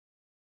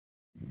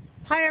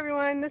Hi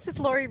everyone, this is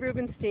Lori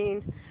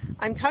Rubenstein.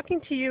 I'm talking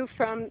to you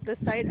from the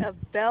site of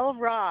Bell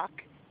Rock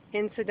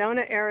in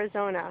Sedona,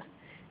 Arizona.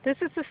 This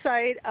is the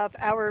site of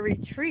our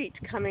retreat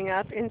coming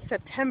up in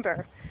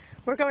September.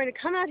 We're going to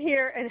come out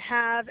here and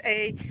have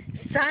a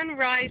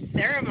sunrise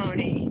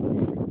ceremony.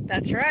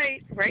 That's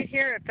right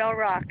here at Bell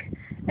Rock.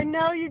 And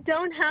no, you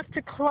don't have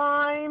to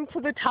climb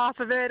to the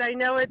top of it. I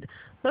know it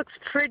looks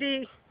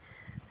pretty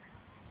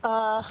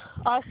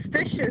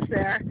auspicious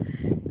there,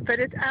 but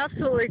it's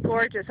absolutely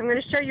gorgeous. I'm going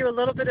to show you a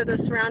little bit of the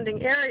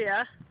surrounding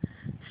area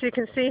so you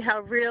can see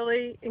how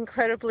really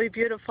incredibly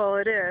beautiful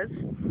it is.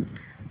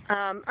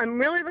 I'm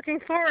really looking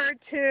forward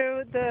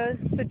to the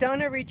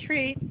Sedona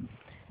Retreat,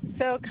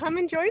 so come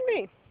and join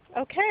me.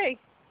 Okay,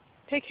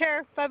 take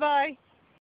care. Bye-bye.